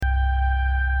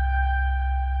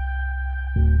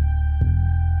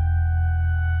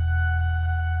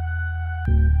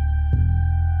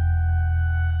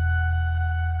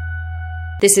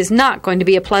This is not going to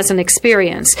be a pleasant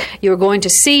experience. You're going to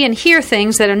see and hear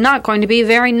things that are not going to be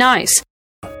very nice.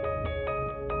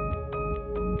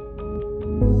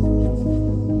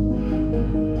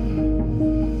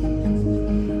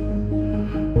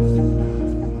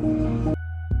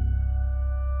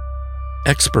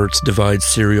 Experts divide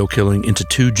serial killing into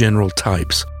two general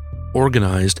types,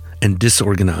 organized and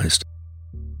disorganized.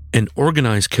 An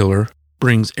organized killer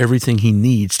brings everything he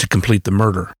needs to complete the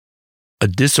murder. A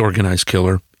disorganized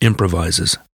killer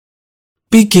improvises.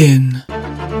 Begin.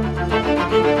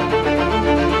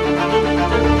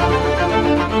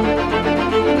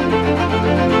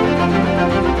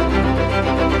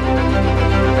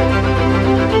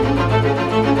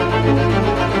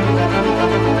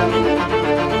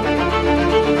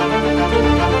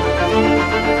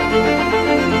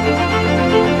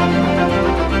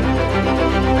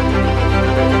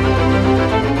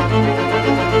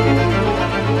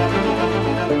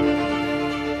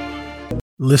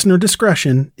 Listener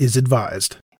discretion is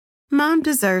advised. Mom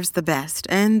deserves the best,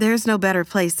 and there's no better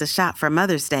place to shop for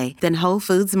Mother's Day than Whole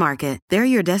Foods Market. They're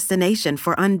your destination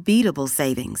for unbeatable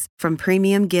savings, from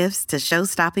premium gifts to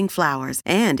show-stopping flowers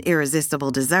and irresistible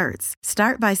desserts.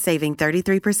 Start by saving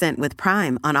 33% with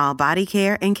Prime on all body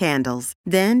care and candles.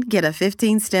 Then get a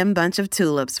 15-stem bunch of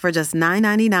tulips for just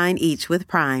 $9.99 each with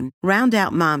Prime. Round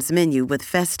out Mom's menu with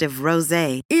festive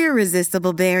rosé,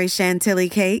 irresistible berry chantilly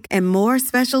cake, and more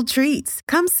special treats.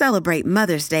 Come celebrate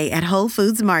Mother's Day at Whole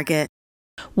Foods Market.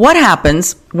 What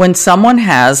happens when someone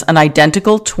has an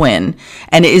identical twin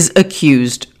and is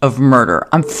accused of murder?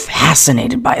 I'm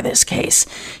fascinated by this case.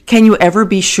 Can you ever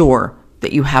be sure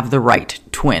that you have the right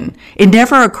twin? It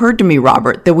never occurred to me,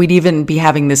 Robert, that we'd even be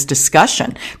having this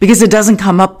discussion because it doesn't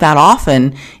come up that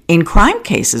often in crime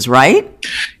cases, right?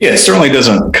 Yeah, it certainly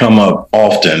doesn't come up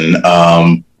often.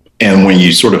 And when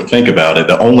you sort of think about it,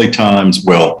 the only times,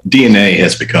 DNA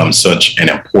has become such an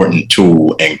important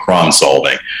tool in crime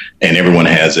solving, and everyone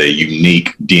has a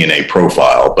unique DNA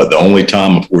profile. But the only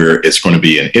time where it's going to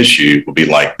be an issue will be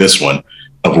like this one,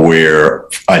 of where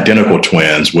identical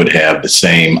twins would have the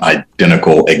same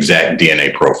identical exact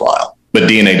DNA profile. But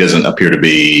DNA doesn't appear to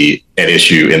be an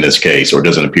issue in this case, or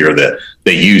doesn't appear that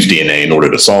they use DNA in order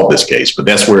to solve this case. But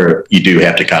that's where you do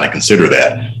have to kind of consider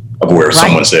that, of where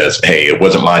someone says, hey, it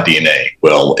wasn't my DNA.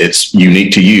 Well, it's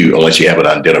unique to you unless you have an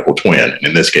identical twin. And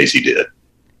in this case, he did.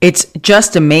 It's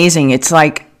just amazing. It's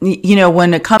like,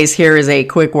 when it comes, here is a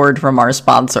quick word from our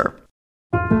sponsor.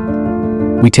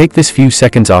 We take this few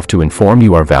seconds off to inform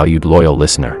you, our valued loyal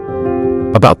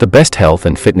listener, about the best health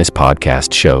and fitness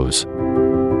podcast shows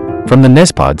from the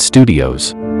Nespod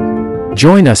Studios.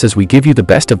 Join us as we give you the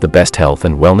best of the best health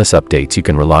and wellness updates you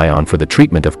can rely on for the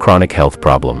treatment of chronic health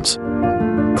problems.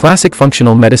 Classic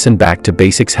functional medicine back to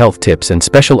basics health tips and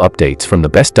special updates from the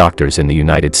best doctors in the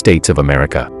United States of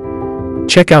America.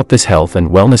 Check out this health and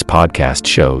wellness podcast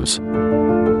shows.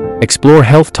 Explore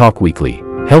Health Talk Weekly,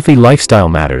 Healthy Lifestyle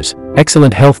Matters,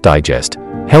 Excellent Health Digest,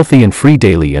 Healthy and Free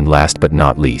Daily, and last but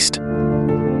not least,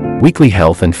 Weekly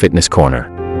Health and Fitness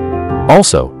Corner.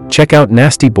 Also, check out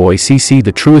Nasty Boy CC,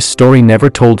 the truest story never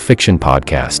told fiction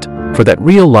podcast, for that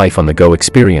real life on the go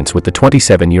experience with the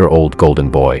 27-year-old golden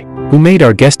boy who made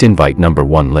our guest invite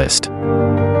 #1 list.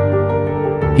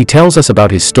 He tells us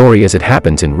about his story as it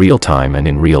happens in real time and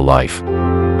in real life.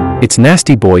 It's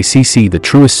Nasty Boy CC, the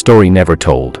truest story never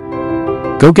told.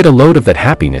 Go get a load of that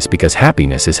happiness, because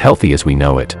happiness is healthy as we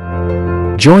know it.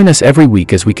 Join us every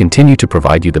week as we continue to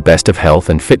provide you the best of health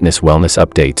and fitness wellness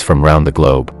updates from around the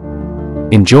globe.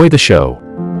 Enjoy the show.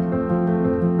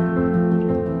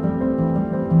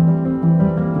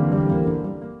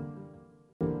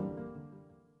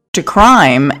 To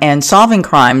crime and solving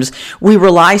crimes, we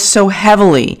rely so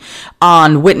heavily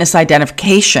on witness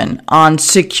identification, on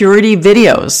security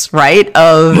videos, right,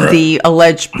 of the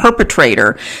alleged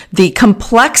perpetrator, the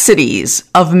complexities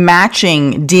of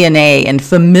matching DNA and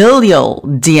familial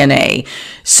DNA.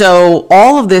 So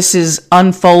all of this is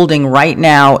unfolding right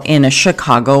now in a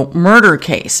Chicago murder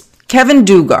case. Kevin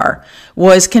Dugar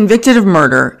was convicted of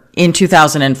murder in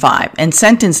 2005 and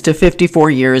sentenced to 54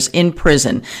 years in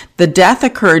prison. The death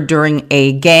occurred during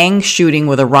a gang shooting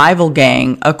with a rival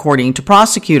gang, according to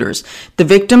prosecutors. The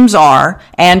victims are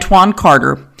Antoine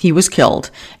Carter, he was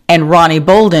killed, and Ronnie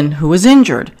Bolden, who was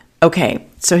injured. Okay,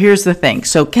 so here's the thing.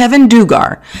 So Kevin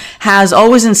Dugar has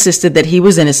always insisted that he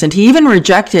was innocent. He even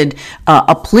rejected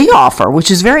a plea offer, which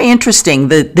is very interesting.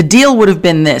 The deal would have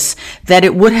been this, that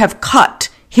it would have cut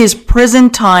his prison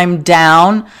time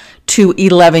down to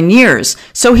 11 years.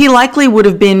 So he likely would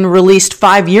have been released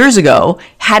 5 years ago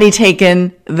had he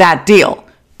taken that deal,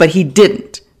 but he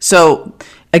didn't. So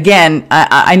Again,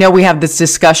 I know we have this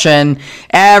discussion.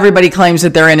 Everybody claims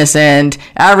that they're innocent.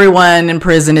 Everyone in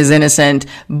prison is innocent.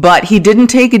 But he didn't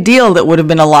take a deal that would have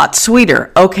been a lot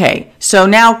sweeter. Okay, so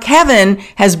now Kevin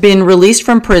has been released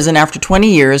from prison after 20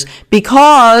 years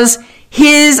because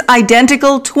his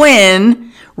identical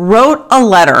twin wrote a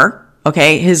letter.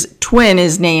 Okay, his twin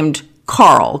is named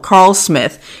Carl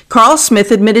Smith. Carl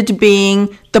Smith admitted to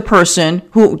being the person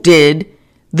who did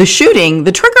the shooting,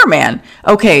 the trigger man.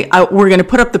 Okay, we're going to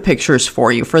put up the pictures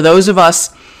for you. For those of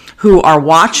us who are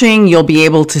watching, you'll be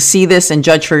able to see this and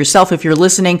judge for yourself. If you're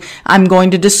listening, I'm going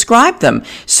to describe them.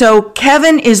 So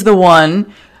Kevin is the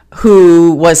one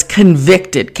who was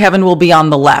convicted. Kevin will be on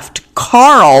the left.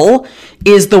 Carl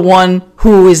is the one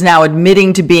who is now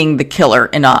admitting to being the killer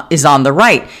and is on the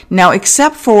right. Now,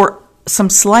 except for some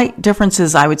slight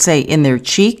differences, I would say, in their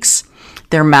cheeks,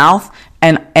 their mouth,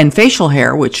 and facial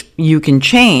hair, which you can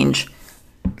change,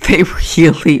 they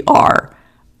really are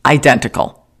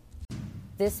identical.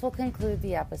 This will conclude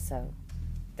the episode.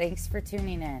 Thanks for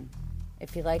tuning in.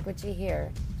 If you like what you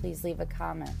hear, please leave a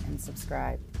comment and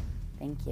subscribe. Thank you.